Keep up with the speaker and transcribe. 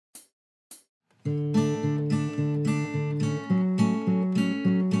Hey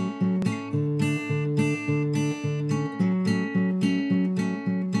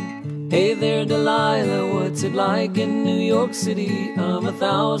there, Delilah, what's it like in New York City? I'm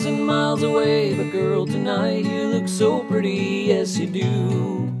 1,000 miles away, but girl, tonight you look so pretty, yes you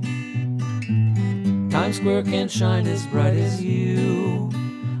do. Times Square can't shine as bright as you,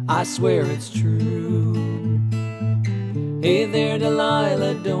 I swear it's true. Hey there,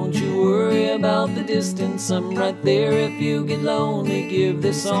 Delilah, don't you worry about the distance, I'm right there if you get lonely. Give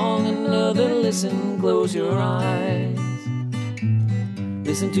this song another listen, close your eyes.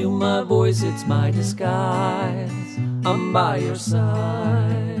 Listen to my voice, it's my disguise, I'm by your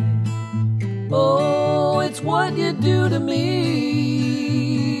side. Oh, it's what you do to me.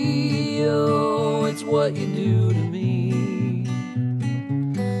 Oh, it's what you do to me.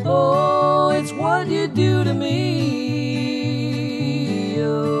 Oh, it's what you do to me.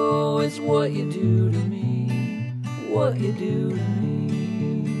 Oh, it's what you do to me. What you do to me.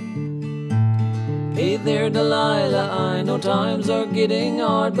 Hey there, Delilah, I know times are getting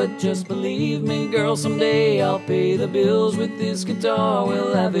hard, but just believe me, girl, someday I'll pay the bills with this guitar.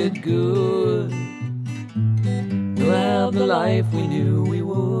 We'll have it good. We'll have the life we knew we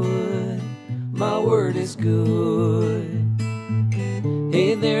would. My word is good.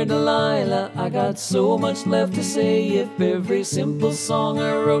 Hey there, Delilah, I got so much left to say. If every simple song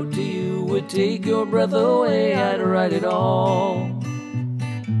I wrote to you would take your breath away, I'd write it all.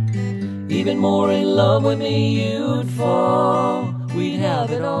 Even more in love with me you'd fall, we'd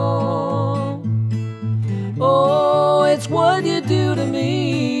have it all. Oh, it's what you do to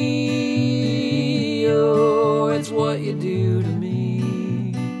me. Oh, it's what you do to me.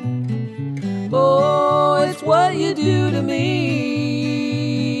 Oh, it's what you do to me.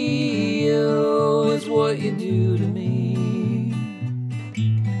 Oh, it's what you do to me.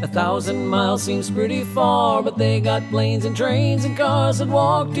 1,000 miles seems pretty far, but they got planes and trains and cars that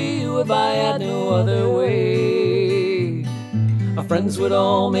walk to you if I had no other way. Our friends would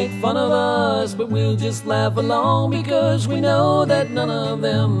all make fun of us, but we'll just laugh along because we know that none of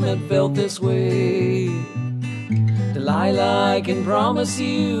them had felt this way. Delilah, I can promise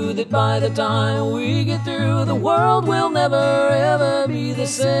you that by the time we get through, the world will never ever be the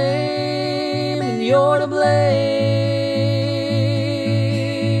same, and you're to blame.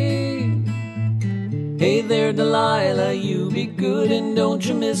 Hey there, Delilah, you be good and don't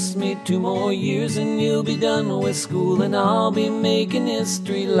you miss me. 2 more years and you'll be done with school, and I'll be making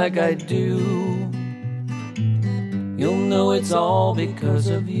history like I do. You'll know it's all because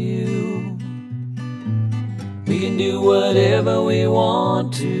of you. We can do whatever we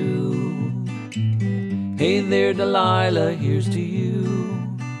want to. Hey there, Delilah, here's to you.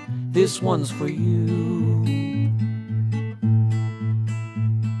 This one's for you.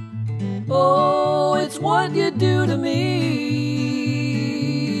 Oh, it's what you do to me.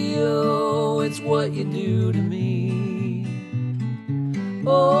 Oh, it's what you do to me.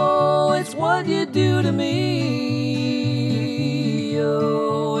 Oh, it's what you do to me.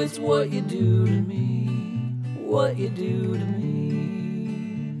 Oh, it's what you do to me. What you do to me.